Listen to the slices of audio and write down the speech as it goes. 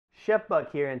Chef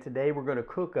Buck here, and today we're going to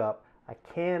cook up a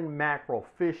canned mackerel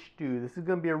fish stew. This is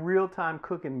going to be a real-time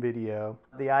cooking video.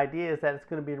 The idea is that it's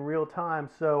going to be in real time,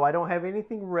 so I don't have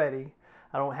anything ready.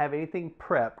 I don't have anything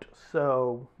prepped,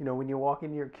 so you know, when you walk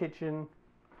into your kitchen,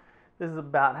 this is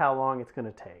about how long it's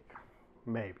going to take,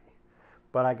 maybe.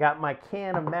 But I got my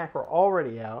can of mackerel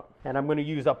already out, and I'm going to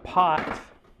use a pot,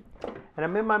 and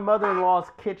I'm in my mother-in-law's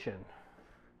kitchen,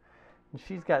 and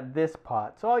she's got this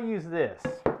pot, so I'll use this,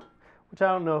 which I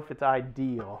don't know if it's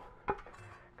ideal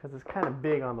because it's kind of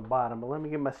big on the bottom. But let me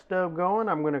get my stove going.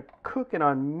 I'm going to cook it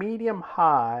on medium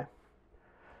high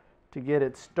to get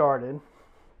it started.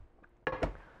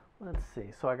 Let's see.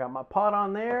 So I got my pot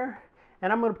on there,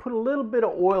 and I'm going to put a little bit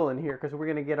of oil in here because we're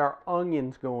going to get our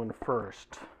onions going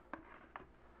first.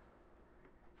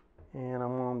 And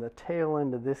I'm on the tail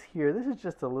end of this here. This is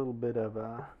just a little bit of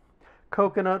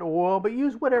coconut oil, but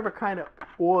use whatever kind of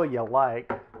oil you like.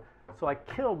 So I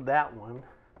killed that one,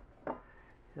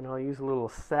 and I'll use a little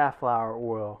safflower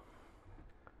oil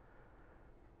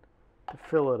to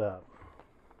fill it up.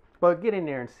 But get in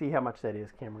there and see how much that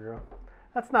is, camera girl.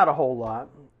 That's not a whole lot,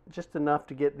 just enough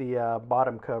to get the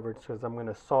bottom covered, because I'm going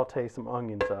to saute some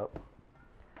onions up.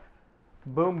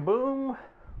 Boom, boom.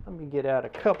 Let me get out a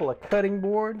couple of cutting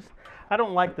boards. I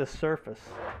don't like the surface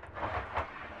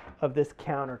of this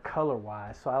counter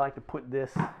color-wise, so I like to put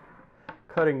this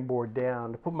cutting board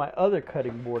down to put my other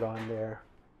cutting board on there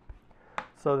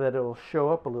so that it'll show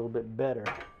up a little bit better.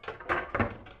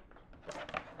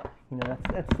 You know,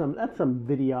 that's some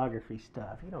videography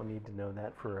stuff. You don't need to know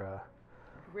that for a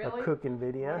cooking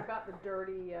video. What about the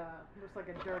dirty, looks like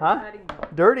a dirty cutting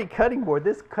board? Dirty cutting board.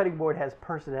 This cutting board has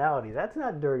personality. That's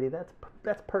not dirty. That's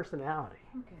personality.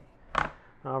 Okay.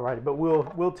 Alrighty, but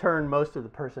we'll turn most of the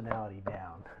personality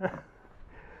down.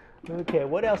 Okay,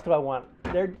 what else do I want?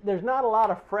 There's not a lot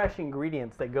of fresh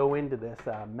ingredients that go into this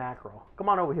mackerel. Come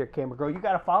on over here, camera girl. You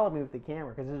got to follow me with the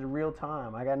camera because this is real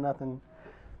time. I got nothing.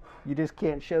 You just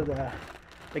can't show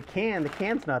the can. The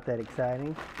can's not that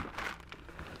exciting.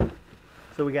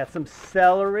 So we got some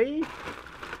celery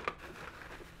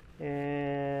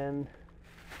and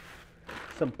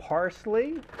some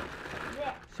parsley.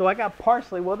 Yeah. So I got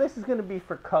parsley. Well, this is going to be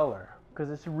for color, because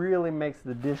this really makes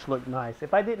the dish look nice.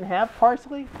 If I didn't have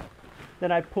parsley,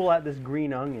 then I'd pull out this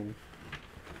green onion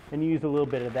and use a little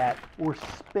bit of that, or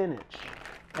spinach.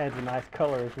 Adds a nice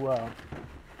color as well.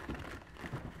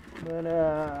 But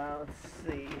let's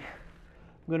see.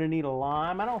 I'm going to need a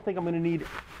lime. I don't think I'm going to need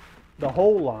the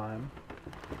whole lime.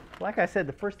 Like I said,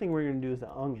 the first thing we're going to do is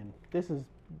the onion. This is,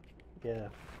 yeah,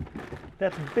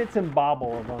 that's bits and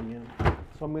bobble of onion.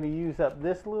 So I'm going to use up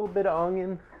this little bit of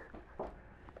onion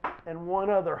and one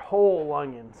other whole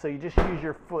onion. So you just use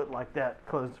your foot like that,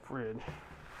 close the fridge.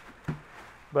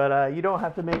 But you don't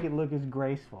have to make it look as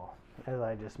graceful as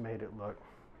I just made it look.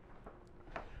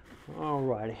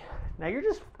 Alrighty. Now you're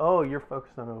just, oh, you're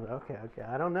focused on over. Okay,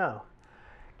 I don't know.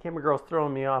 Camera girl's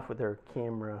throwing me off with her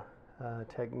camera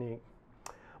technique.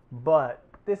 But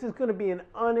this is going to be an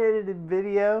unedited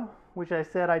video, which I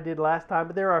said I did last time.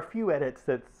 But there are a few edits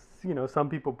that, you know, some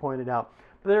people pointed out.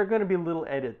 But there are going to be little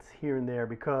edits here and there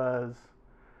because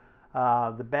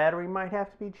the battery might have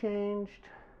to be changed.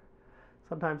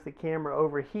 Sometimes the camera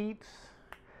overheats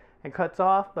and cuts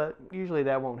off, but usually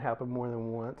that won't happen more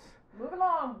than once. Move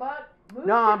along, Buck.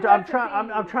 No,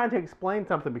 I'm trying to explain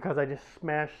something because I just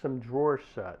smashed some drawers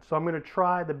shut. So I'm going to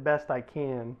try the best I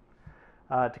can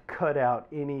to cut out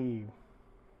any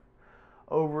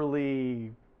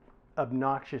overly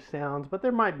obnoxious sounds, but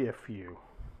there might be a few.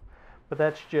 But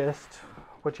that's just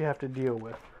what you have to deal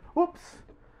with. Oops!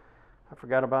 I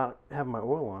forgot about having my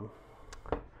oil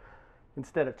on.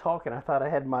 Instead of talking, I thought I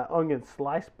had my onion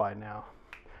sliced by now.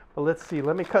 But let's see.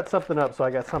 Let me cut something up so I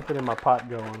got something in my pot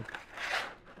going.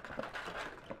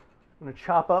 I'm going to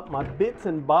chop up my bits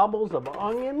and bobbles of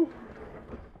onion.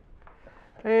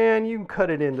 And you can cut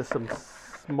it into some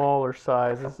smaller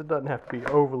sizes. It doesn't have to be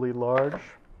overly large.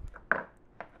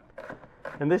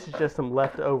 And this is just some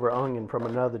leftover onion from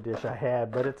another dish I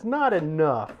had, but it's not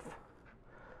enough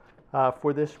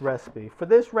for this recipe. For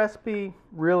this recipe,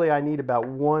 really I need about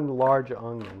one large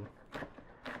onion.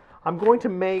 I'm going to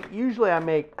make, usually I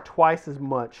make twice as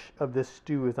much of this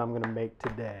stew as I'm going to make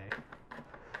today.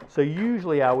 So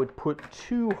usually I would put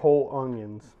 2 whole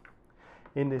onions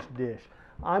in this dish.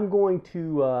 I'm going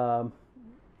to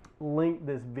link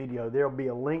this video. There will be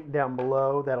a link down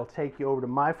below that'll take you over to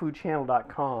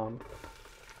myfoodchannel.com,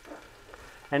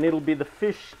 and it'll be the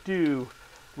fish stew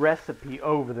recipe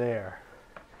over there.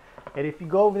 And if you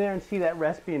go over there and see that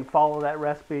recipe and follow that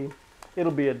recipe,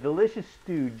 it'll be a delicious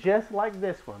stew just like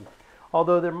this one,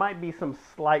 although there might be some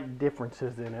slight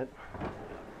differences in it.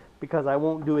 because I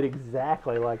won't do it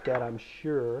exactly like that, I'm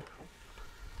sure.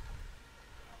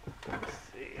 Let's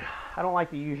see. I don't like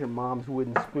to use your mom's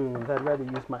wooden spoons. I'd rather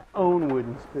use my own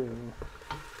wooden spoon.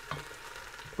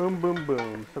 Boom, boom,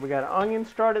 boom. So we got an onion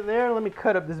started there. Let me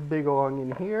cut up this big old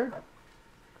onion here.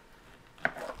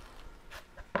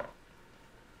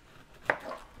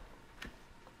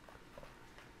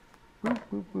 Boom,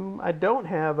 boom, boom. I don't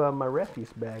have my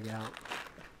refuse bag out.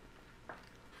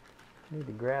 I need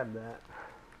to grab that.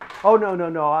 Oh, no, no,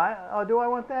 no. Oh, do I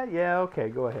want that? Yeah, okay,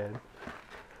 go ahead.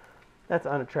 That's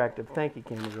unattractive. Thank you,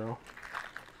 camera girl.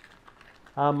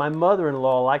 My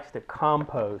mother-in-law likes to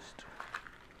compost.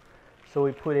 So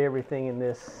we put everything in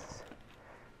this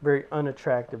very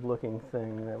unattractive looking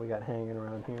thing that we got hanging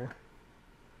around here.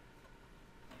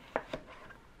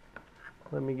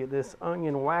 Let me get this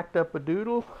onion whacked up a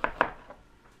doodle.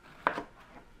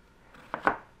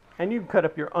 And you can cut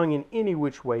up your onion any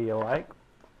which way you like.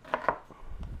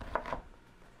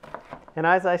 And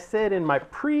as I said in my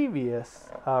previous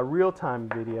real-time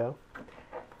video,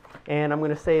 and I'm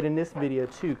going to say it in this video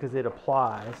too because it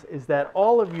applies, is that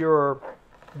all of your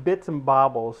bits and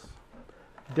bobbles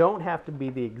don't have to be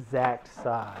the exact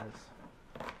size.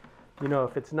 You know,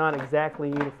 if it's not exactly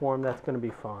uniform, that's going to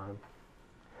be fine.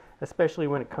 Especially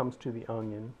when it comes to the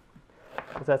onion,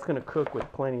 because that's going to cook with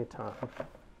plenty of time.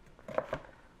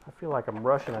 I feel like I'm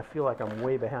rushing. I feel like I'm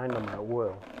way behind on my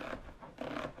oil.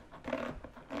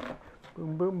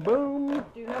 Boom, boom, boom.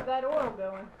 Do you have that oil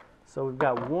going? So we've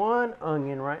got one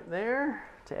onion right there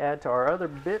to add to our other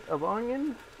bit of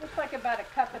onion. Looks like about a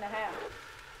cup and a half.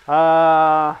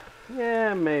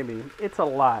 Yeah, maybe. It's a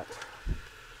lot.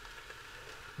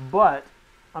 But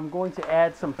I'm going to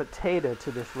add some potato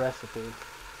to this recipe,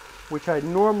 which I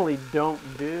normally don't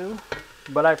do,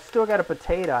 but I've still got a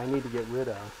potato I need to get rid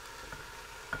of.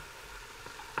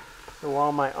 So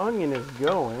while my onion is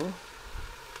going,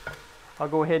 I'll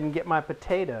go ahead and get my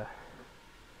potato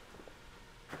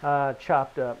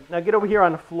chopped up. Now get over here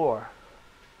on the floor.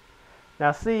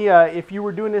 Now see, if you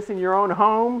were doing this in your own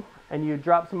home and you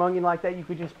drop some onion like that, you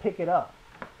could just pick it up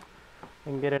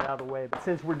and get it out of the way. But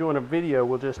since we're doing a video,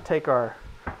 we'll just take our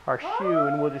shoe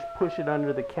and we'll just push it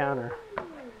under the counter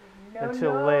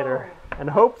until later. And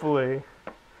hopefully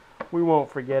we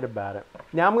won't forget about it.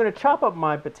 Now I'm going to chop up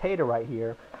my potato right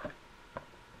here.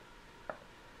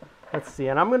 Let's see,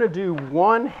 and I'm going to do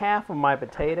 1/2 of my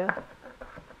potato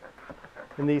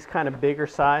in these kind of bigger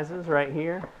sizes right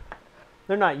here.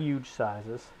 They're not huge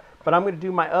sizes, but I'm going to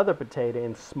do my other potato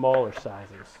in smaller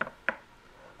sizes.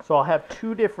 So I'll have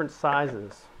 2 different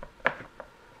sizes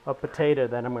of potato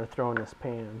that I'm going to throw in this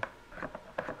pan.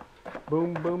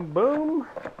 Boom, boom, boom.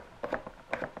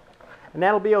 And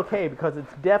that'll be okay because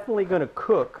it's definitely going to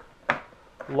cook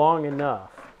long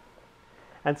enough.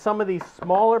 And some of these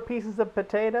smaller pieces of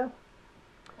potato,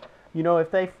 you know,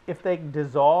 if they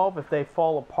dissolve, if they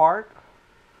fall apart,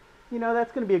 you know,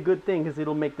 that's going to be a good thing because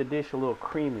it'll make the dish a little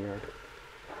creamier.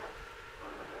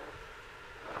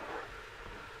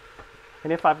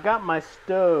 And if I've got my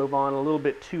stove on a little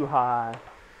bit too high,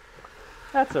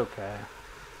 that's okay.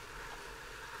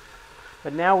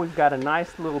 But now we've got a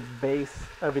nice little base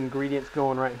of ingredients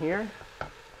going right here.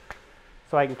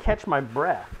 So I can catch my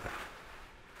breath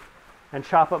and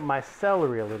chop up my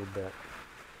celery a little bit.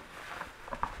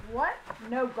 What?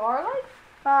 No garlic?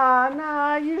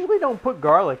 Nah, I usually don't put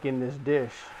garlic in this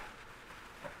dish.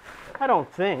 I don't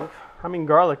think. I mean,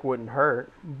 garlic wouldn't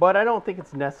hurt, but I don't think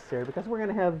it's necessary because we're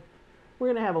gonna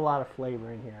have a lot of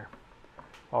flavor in here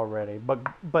already.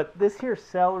 But this here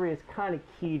celery is kind of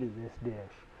key to this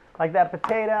dish. Like that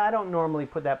potato, I don't normally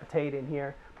put that potato in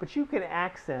here, but you can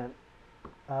accent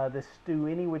the stew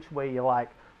any which way you like.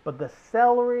 But the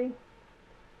celery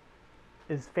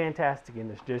is fantastic in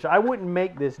this dish. I wouldn't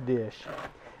make this dish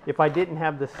if I didn't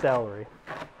have the celery,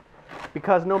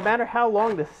 because no matter how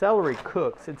long the celery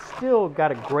cooks, it's still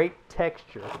got a great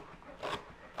texture,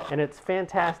 and it's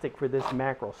fantastic for this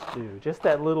mackerel stew. Just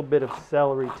that little bit of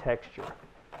celery texture.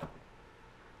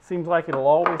 Seems like it'll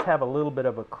always have a little bit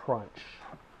of a crunch,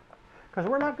 because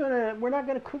we're not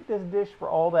gonna cook this dish for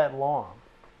all that long.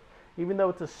 Even though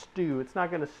it's a stew, it's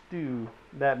not gonna stew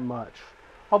that much.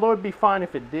 Although it'd be fine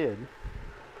if it did.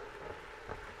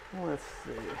 Let's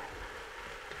see.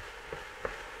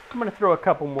 I'm going to throw a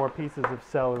couple more pieces of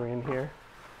celery in here.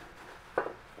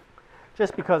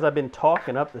 Just because I've been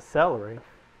talking up the celery.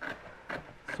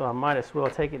 So I might as well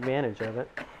take advantage of it.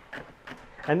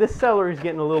 And this celery is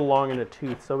getting a little long in the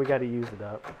tooth, so we got to use it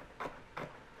up.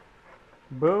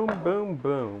 Boom, boom,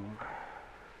 boom.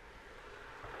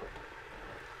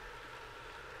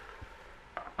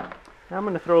 Now I'm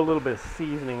going to throw a little bit of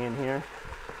seasoning in here.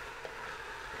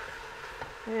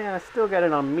 And I still got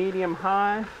it on medium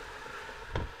high.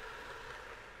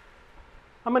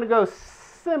 I'm going to go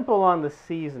simple on the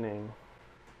seasoning.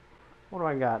 What do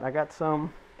I got? I got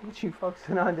some. What you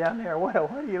focusing on down there? What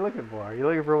are you looking for? Are you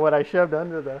looking for what I shoved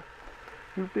under the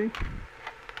hoopty?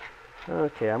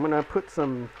 Okay, I'm going to put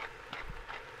some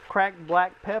cracked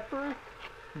black pepper.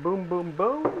 Boom, boom,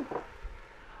 boom.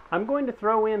 I'm going to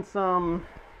throw in some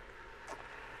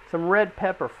red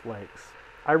pepper flakes.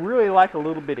 I really like a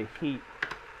little bit of heat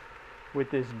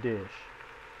with this dish.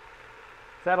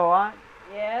 Is that a lot?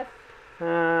 Yes.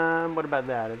 What about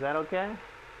that? Is that okay?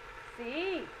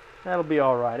 See? That'll be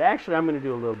all right. Actually, I'm going to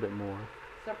do a little bit more.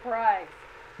 Surprise.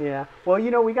 Yeah. Well, you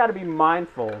know, we got to be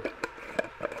mindful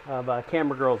of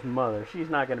Camera Girl's mother. She's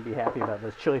not going to be happy about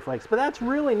those chili flakes, but that's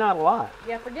really not a lot.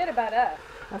 Yeah, forget about us.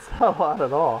 That's not a lot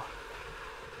at all.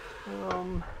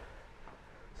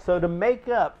 So to make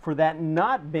up for that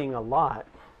not being a lot,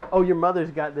 oh, your mother's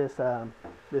got this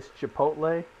this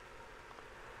chipotle.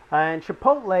 And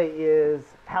chipotle is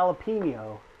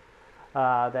jalapeno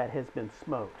that has been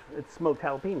smoked. It's smoked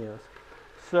jalapenos.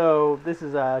 So this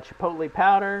is a chipotle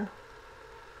powder.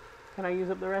 Can I use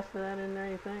up the rest of that in there,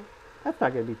 you think? That's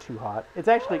not going to be too hot. It's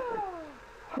actually...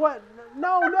 What?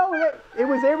 No, it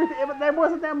was everything. There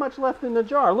wasn't that much left in the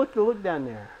jar. Look down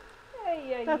there.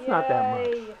 That's not that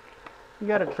much. You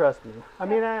got to trust me. I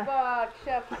mean,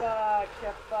 Chef Buck.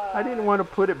 I didn't want to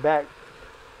put it back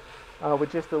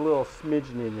with just a little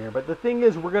smidgen in there. But the thing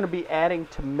is, we're going to be adding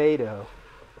tomato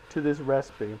to this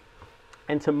recipe.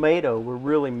 And tomato will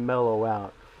really mellow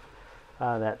out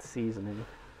that seasoning.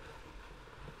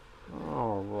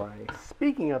 All right.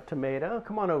 Speaking of tomato,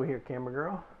 come on over here, Camera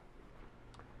Girl.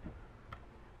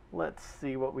 Let's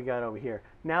see what we got over here.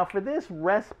 Now for this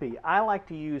recipe, I like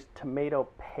to use tomato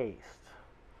paste.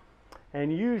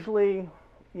 And usually,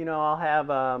 you know, I'll have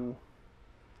a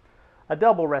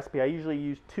double recipe. I usually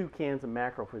use 2 cans of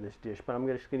mackerel for this dish, but I'm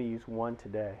just going to use 1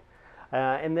 today.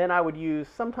 And then I would use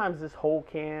sometimes this whole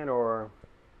can, or,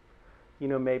 you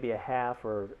know, maybe a half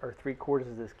or 3/4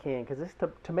 of this can, because this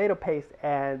tomato paste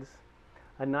adds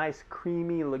a nice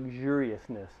creamy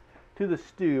luxuriousness to the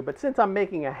stew. But since I'm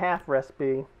making a half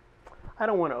recipe, I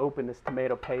don't want to open this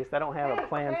tomato paste. I don't have a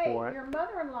plan for it. Your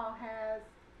mother-in-law has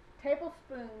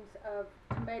tablespoons of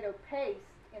tomato paste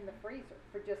in the freezer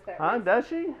for just that reason. Does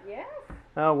she? Yes.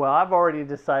 Oh, well, I've already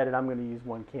decided I'm going to use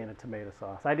 1 can of tomato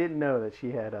sauce. I didn't know that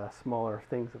she had smaller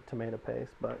things of tomato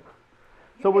paste, but...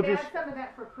 You so we'll could just add some of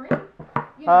that for cream.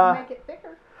 You know, make it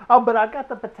thicker. Oh, but I've got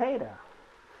the potato.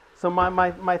 So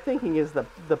my thinking is the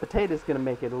potato is going to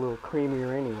make it a little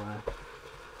creamier anyway.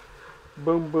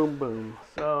 Boom, boom, boom.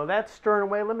 So that's stirring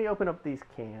away. Let me open up these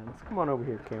cans. Come on over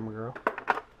here, Camera Girl.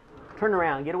 Turn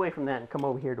around. Get away from that and come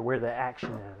over here to where the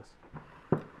action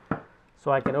is.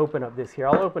 So I can open up this here.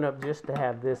 I'll open up just to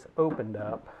have this opened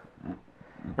up.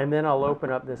 And then I'll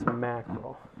open up this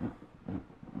mackerel.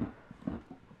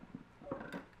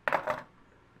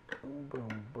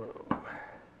 Boom, boom.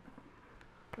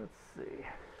 Let's see.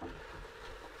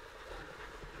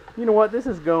 You know what? This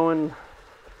is going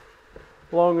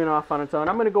long enough on its own.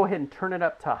 I'm going to go ahead and turn it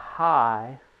up to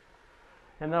high.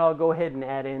 And then I'll go ahead and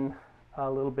add in a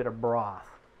little bit of broth.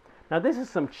 Now this is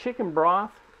some chicken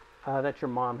broth that your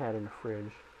mom had in the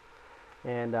fridge.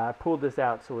 And I pulled this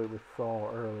out so it would thaw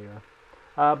earlier.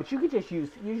 But you could just use,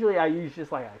 usually I use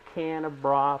just like a can of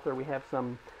broth, or we have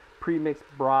some pre-mixed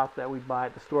broth that we buy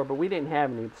at the store, but we didn't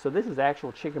have any. So this is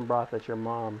actual chicken broth that your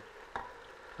mom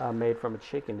made from a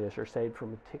chicken dish, or saved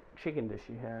from a chicken dish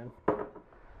you had.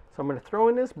 So I'm going to throw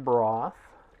in this broth,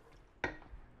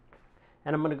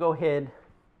 and I'm going to go ahead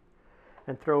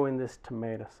and throw in this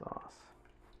tomato sauce.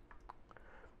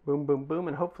 Boom, boom, boom,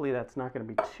 and hopefully that's not going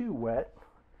to be too wet,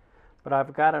 but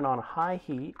I've got it on high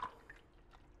heat,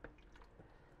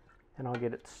 and I'll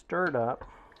get it stirred up.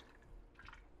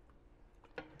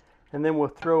 And then we'll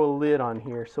throw a lid on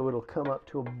here so it'll come up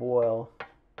to a boil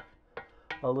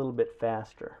a little bit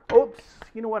faster. Oops,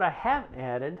 you know what I haven't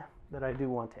added that I do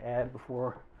want to add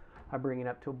before I bring it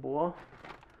up to a boil?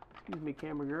 Excuse me,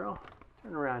 Camera Girl.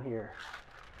 Turn around here.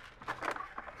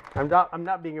 I'm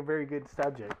not being a very good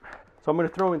subject. So I'm going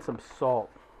to throw in some salt.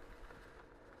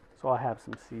 So I'll have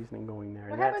some seasoning going there.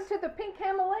 What happened to the pink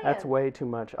Himalayan? That's way too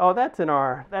much. Oh, that's in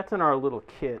our little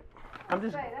kit. I'm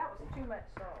just saying that was too much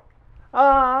salt.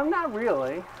 Not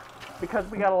really, because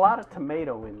we got a lot of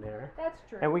tomato in there. That's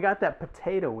true. And we got that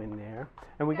potato in there,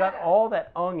 and we got all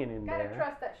that onion in there. Gotta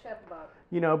trust that Chef Buck.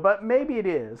 You know, but maybe it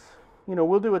is. You know,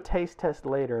 we'll do a taste test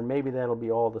later, and maybe that'll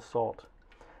be all the salt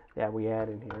that we add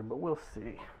in here, but we'll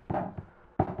see.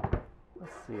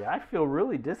 Let's see. I feel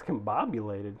really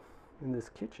discombobulated in this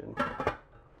kitchen.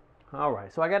 All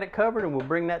right, so I got it covered, and we'll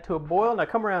bring that to a boil. Now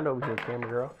come around over here, camera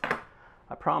girl.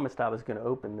 I promised I was going to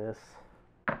open this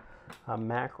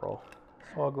mackerel,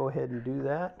 so I'll go ahead and do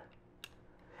that.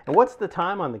 And what's the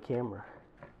time on the camera?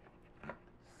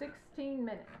 16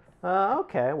 minutes.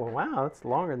 Okay, well, wow, that's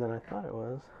longer than I thought it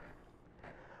was.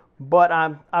 But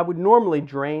I would normally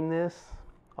drain this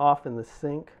off in the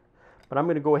sink, but I'm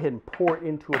going to go ahead and pour it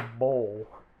into a bowl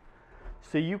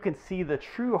so you can see the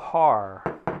true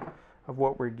horror of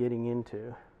what we're getting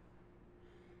into.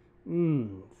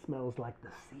 Smells like the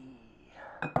sea.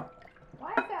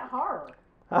 Why is that hard?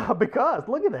 Because,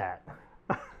 look at that.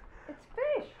 It's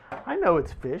fish. I know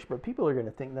it's fish, but people are going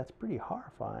to think that's pretty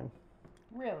horrifying.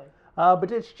 Really?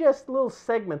 But it's just little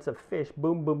segments of fish,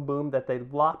 boom, boom, boom, that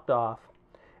they've lopped off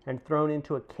and thrown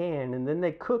into a can, and then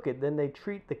they cook it. Then they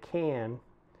treat the can,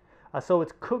 so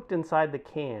it's cooked inside the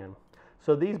can.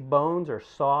 So these bones are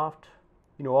soft.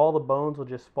 You know, all the bones will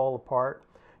just fall apart.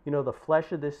 You know, the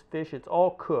flesh of this fish, it's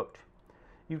all cooked.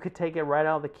 You could take it right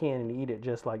out of the can and eat it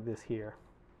just like this here.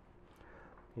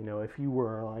 You know, if you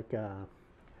were like a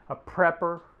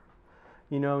prepper,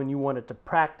 you know, and you wanted to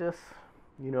practice,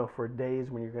 you know, for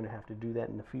days when you're going to have to do that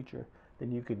in the future,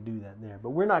 then you could do that there.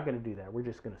 But we're not going to do that. We're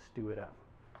just going to stew it up.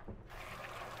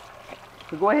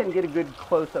 So go ahead and get a good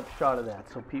close-up shot of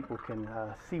that so people can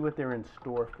see what they're in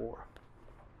store for.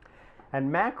 And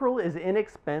mackerel is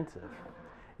inexpensive.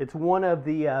 It's one of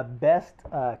the best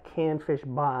canned fish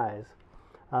buys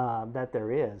that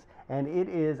there is. And it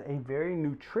is a very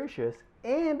nutritious,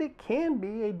 and it can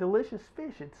be a delicious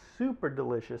fish. It's super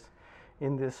delicious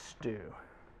in this stew.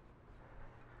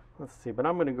 Let's see, but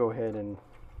I'm going to go ahead and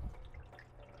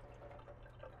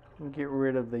get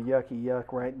rid of the yucky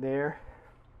yuck right there.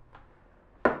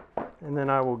 And then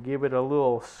I will give it a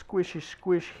little squishy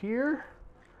squish here.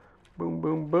 Boom,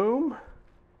 boom, boom.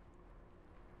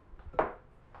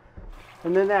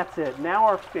 And then that's it. Now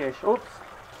our fish, oops.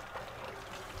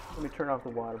 Let me turn off the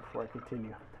water before I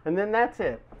continue. And then that's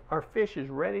it. Our fish is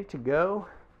ready to go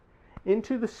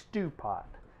into the stew pot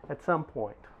at some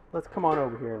point. Let's come on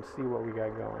over here and see what we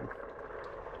got going.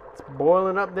 It's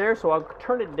boiling up there, so I'll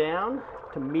turn it down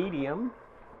to medium.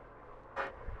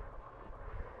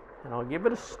 And I'll give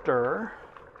it a stir.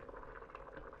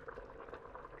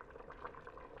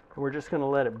 And we're just going to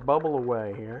let it bubble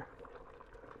away here.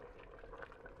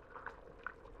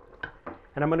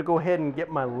 And I'm going to go ahead and get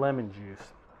my lemon juice.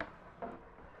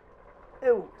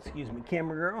 Oh, excuse me,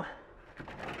 camera girl.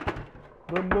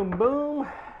 Boom, boom, boom.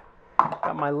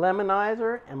 Got my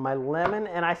lemonizer and my lemon.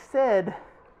 And I said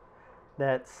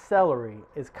that celery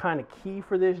is kind of key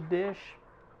for this dish,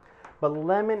 but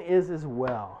lemon is as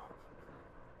well.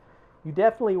 You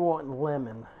definitely want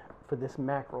lemon for this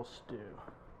mackerel stew.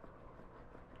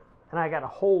 And I got a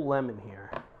whole lemon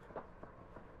here.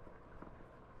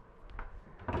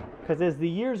 Because as the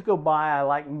years go by, I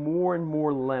like more and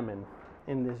more lemon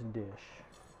in this dish.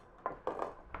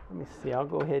 Let me see, I'll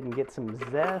go ahead and get some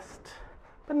zest,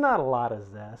 but not a lot of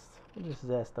zest. We'll just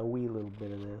zest a wee little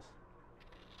bit of this.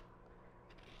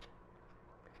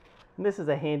 And this is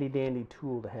a handy dandy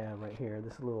tool to have right here,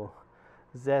 this little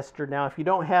zester. Now, if you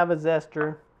don't have a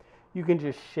zester, you can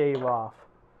just shave off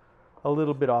a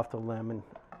little bit off the lemon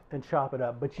and chop it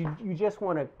up. But you just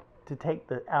want to take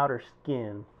the outer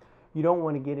skin. You don't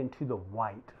want to get into the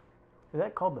white. Is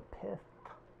that called the pith?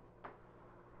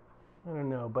 I don't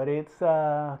know, but it's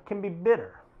can be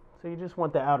bitter. So you just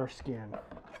want the outer skin.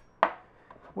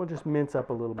 We'll just mince up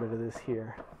a little bit of this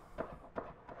here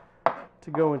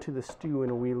to go into the stew in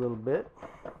a wee little bit.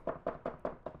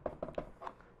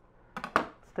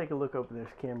 Let's take a look over this,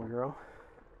 camera girl.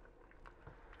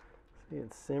 See,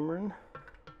 it's simmering.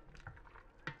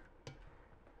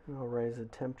 And I'll raise the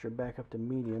temperature back up to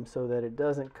medium so that it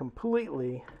doesn't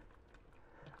completely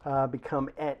become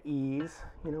at ease.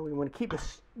 You know, we want to keep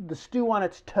the stew on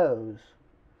its toes.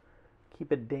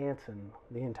 Keep it dancing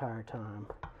the entire time.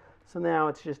 So now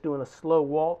it's just doing a slow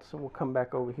waltz, and we'll come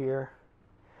back over here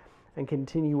and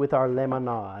continue with our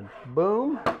lemonade.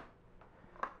 Boom.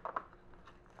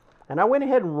 And I went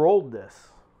ahead and rolled this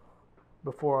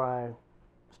before I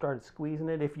started squeezing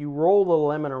it. If you roll the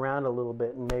lemon around a little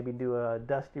bit and maybe do a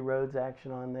Dusty Rhodes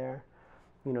action on there,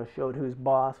 you know, show it who's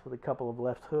boss with a couple of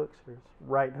left hooks or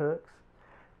right hooks,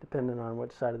 depending on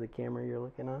which side of the camera you're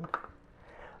looking on,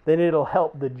 then it'll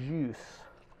help the juice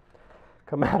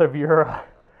come out of your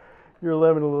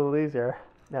lemon a little easier.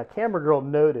 Now, camera girl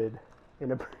noted in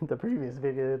the previous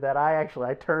video that I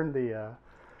turned the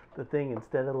thing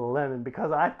instead of the lemon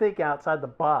because I think outside the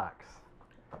box.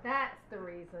 That's the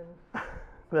reason.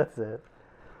 That's it.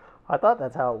 I thought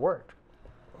that's how it worked.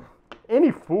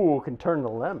 Any fool can turn the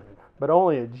lemon. But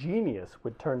only a genius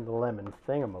would turn the lemon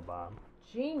thingamabob.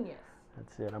 Genius.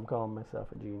 That's it. I'm calling myself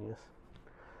a genius.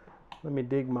 Let me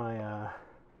dig my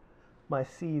my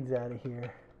seeds out of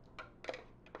here,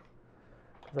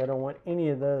 because I don't want any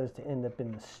of those to end up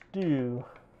in the stew,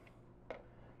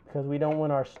 because we don't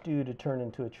want our stew to turn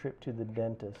into a trip to the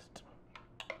dentist.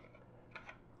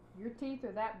 Your teeth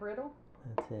are that brittle?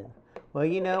 That's it. Well,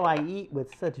 you know, I eat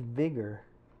with such vigor.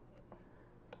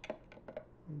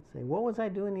 Let's see, what was I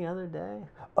doing the other day?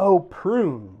 Oh,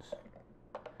 prunes.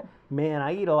 Man,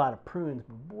 I eat a lot of prunes,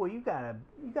 but boy, you gotta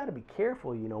be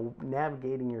careful, you know,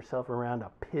 navigating yourself around a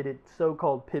pitted,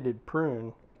 so-called pitted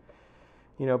prune.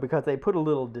 You know, because they put a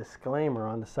little disclaimer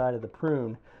on the side of the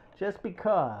prune, just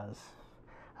because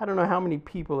I don't know how many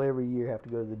people every year have to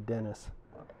go to the dentist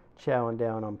chowing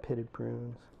down on pitted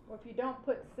prunes. Well, if you don't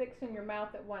put 6 in your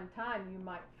mouth at one time, you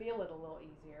might feel it a little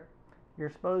easier. You're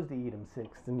supposed to eat them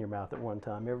 6 in your mouth at one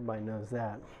time. Everybody knows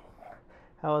that.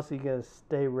 How else are you going to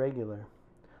stay regular?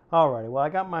 Alrighty, well, I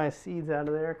got my seeds out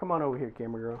of there. Come on over here,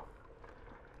 camera girl.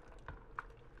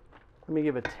 Let me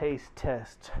give a taste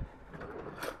test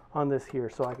on this here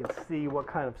so I can see what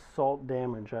kind of salt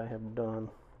damage I have done.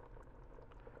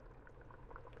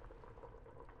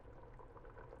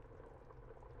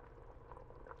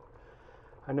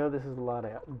 I know this is a lot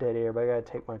of dead air, but I gotta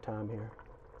take my time here.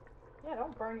 Yeah,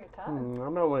 don't burn your time.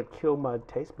 I don't want to kill my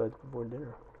taste buds before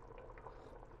dinner.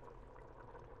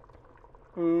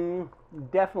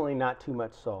 Definitely not too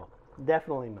much salt.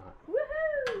 Definitely not.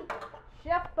 Woohoo!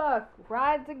 Chef Buck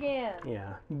rides again.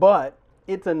 Yeah, but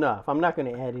it's enough. I'm not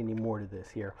going to add any more to this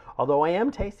here. Although I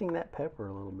am tasting that pepper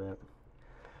a little bit.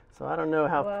 So I don't know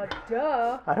how. Well,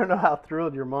 duh. I don't know how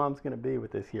thrilled your mom's going to be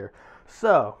with this here.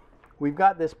 So we've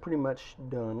got this pretty much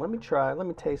done. Let me try. Let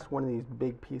me taste one of these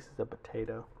big pieces of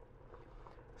potato,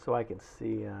 so I can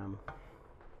see.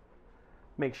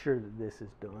 Make sure that this is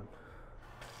done.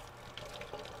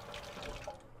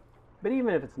 But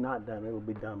even if it's not done, it'll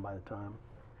be done by the time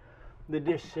the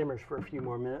dish simmers for a few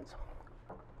more minutes.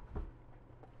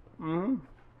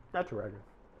 That's right.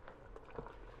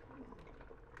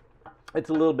 It's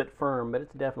a little bit firm, but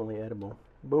it's definitely edible.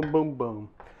 Boom, boom, boom.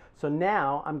 So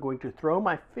now I'm going to throw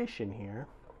my fish in here.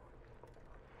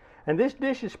 And this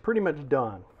dish is pretty much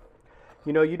done.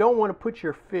 You know, you don't want to put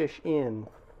your fish in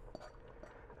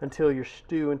until your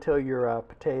stew, until your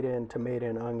potato and tomato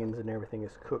and onions and everything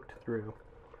is cooked through.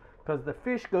 Because the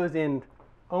fish goes in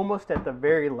almost at the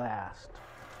very last.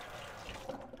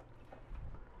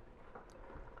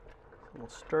 We'll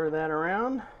stir that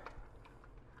around.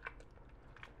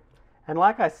 And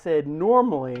like I said,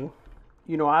 normally,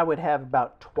 you know, I would have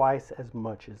about twice as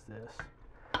much as this.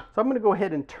 So I'm going to go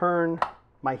ahead and turn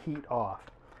my heat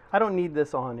off. I don't need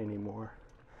this on anymore,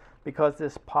 because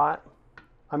this pot,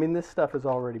 I mean, this stuff is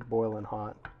already boiling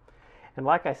hot. And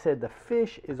like I said, the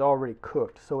fish is already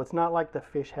cooked, so it's not like the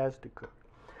fish has to cook.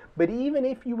 But even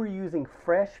if you were using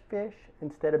fresh fish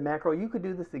instead of mackerel, you could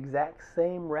do this exact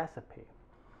same recipe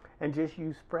and just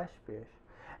use fresh fish.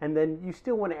 And then you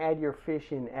still want to add your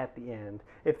fish in at the end.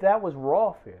 If that was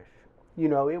raw fish, you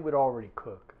know, it would already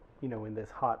cook, you know, in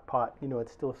this hot pot. You know,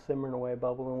 it's still simmering away,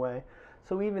 bubbling away.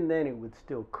 So even then it would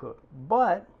still cook.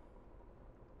 But,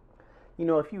 you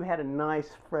know, if you had a nice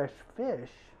fresh fish,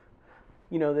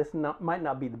 you know, this might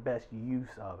not be the best use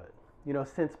of it. You know,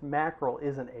 since mackerel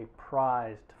isn't a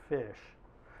prized fish,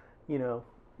 you know,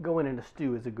 going in a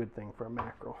stew is a good thing for a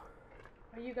mackerel.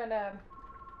 Are you gonna?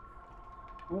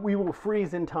 We will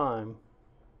freeze in time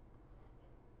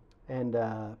and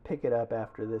pick it up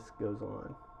after this goes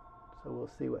on. So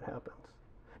we'll see what happens.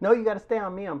 No, you got to stay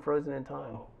on me. I'm frozen in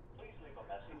time.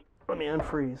 Let me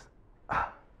unfreeze.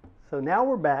 So now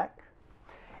we're back,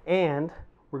 and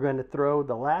we're going to throw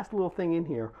the last little thing in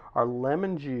here, our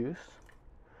lemon juice,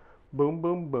 boom,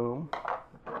 boom, boom,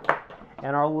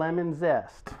 and our lemon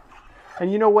zest.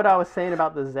 And you know what I was saying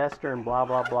about the zester and blah,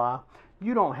 blah, blah?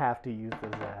 You don't have to use the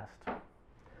zest.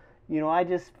 You know, I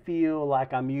just feel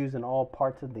like I'm using all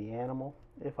parts of the animal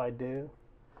if I do.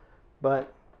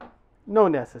 But no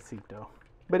necesito.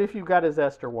 But if you've got a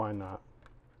zester, why not?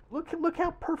 Look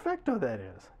how perfecto that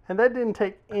is. And that didn't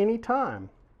take any time.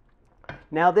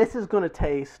 Now this is going to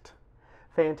taste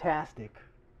fantastic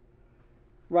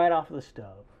right off the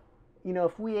stove. You know,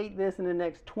 if we ate this in the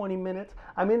next 20 minutes,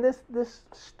 I mean, this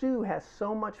stew has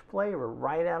so much flavor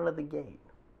right out of the gate.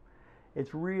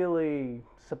 It's really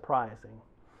surprising.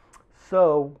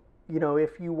 So, you know,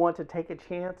 if you want to take a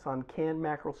chance on canned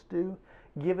mackerel stew,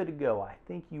 give it a go. I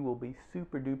think you will be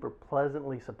super duper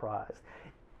pleasantly surprised.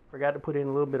 Forgot to put in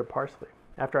a little bit of parsley.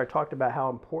 After I talked about how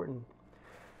important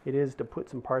it is to put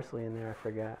some parsley in there, I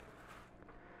forgot.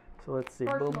 So let's see.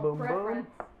 Personal boom, boom, preference.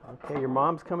 boom. Okay, your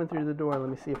mom's coming through the door. Let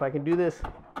me see if I can do this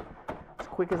as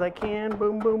quick as I can.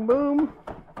 Boom, boom, boom.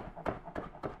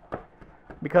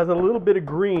 Because a little bit of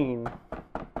green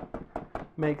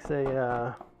makes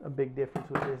a big difference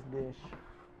with this dish.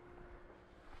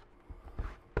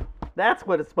 That's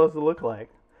what it's supposed to look like.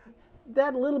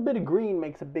 That little bit of green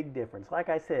makes a big difference. Like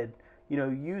I said, you know,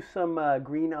 use some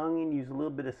green onion, use a little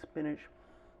bit of spinach,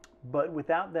 but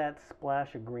without that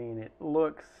splash of green, it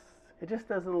just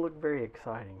doesn't look very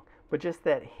exciting. But just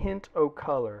that hint of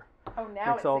color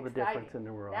makes all the difference in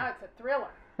the world. Now it's a thriller.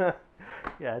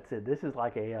 Yeah, that's it. This is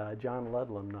like a John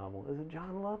Ludlam novel. Is it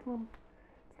John Ludlam?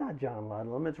 It's not John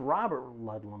Ludlam. It's Robert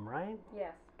Ludlam, right?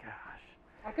 Yes. Gosh.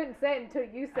 I couldn't say it until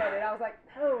you said it. I was like,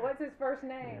 oh, what's his first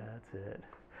name? Yeah, that's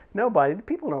it.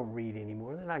 People don't read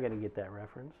anymore. They're not going to get that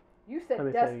reference. You said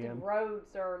Dusty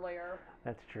Rhodes earlier.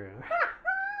 That's true.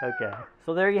 Okay.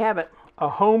 So there you have it. A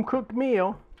home-cooked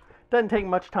meal. Doesn't take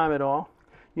much time at all.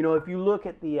 You know, if you look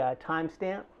at the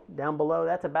timestamp down below,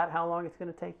 that's about how long it's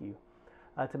going to take you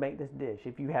to make this dish.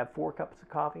 If you have 4 cups of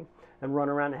coffee and run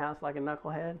around the house like a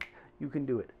knucklehead, you can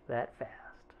do it that fast.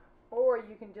 Or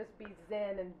you can just be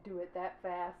zen and do it that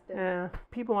fast. Yeah,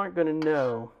 people aren't going to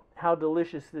know how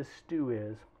delicious this stew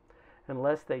is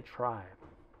unless they try it.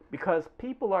 Because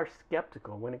people are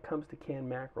skeptical when it comes to canned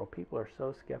mackerel. People are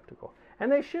so skeptical.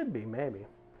 And they should be, maybe.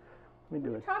 Let me do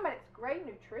it. You're talking about it's great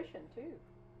nutrition, too.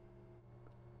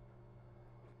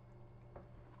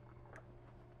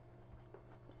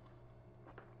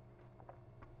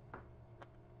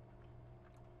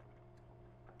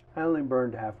 I only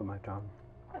burned half of my tongue.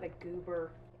 What a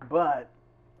goober. But,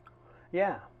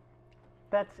 yeah,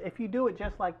 if you do it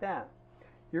just like that,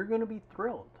 you're going to be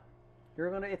thrilled.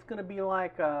 It's going to be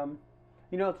like,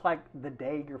 you know, it's like the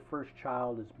day your first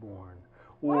child is born,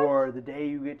 or the day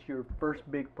you get your first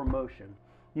big promotion.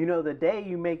 You know, the day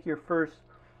you make your first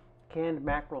canned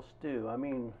mackerel stew. I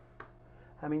mean,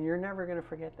 you're never going to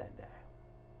forget that day.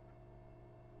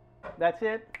 That's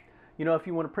it. You know, if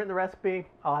you want to print the recipe,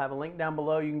 I'll have a link down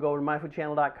below. You can go over to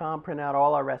myfoodchannel.com, print out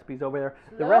all our recipes over there.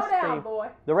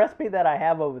 The recipe that I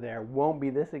have over there won't be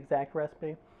this exact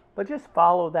recipe, but just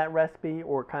follow that recipe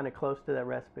or kind of close to that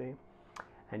recipe,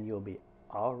 and you'll be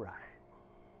all right.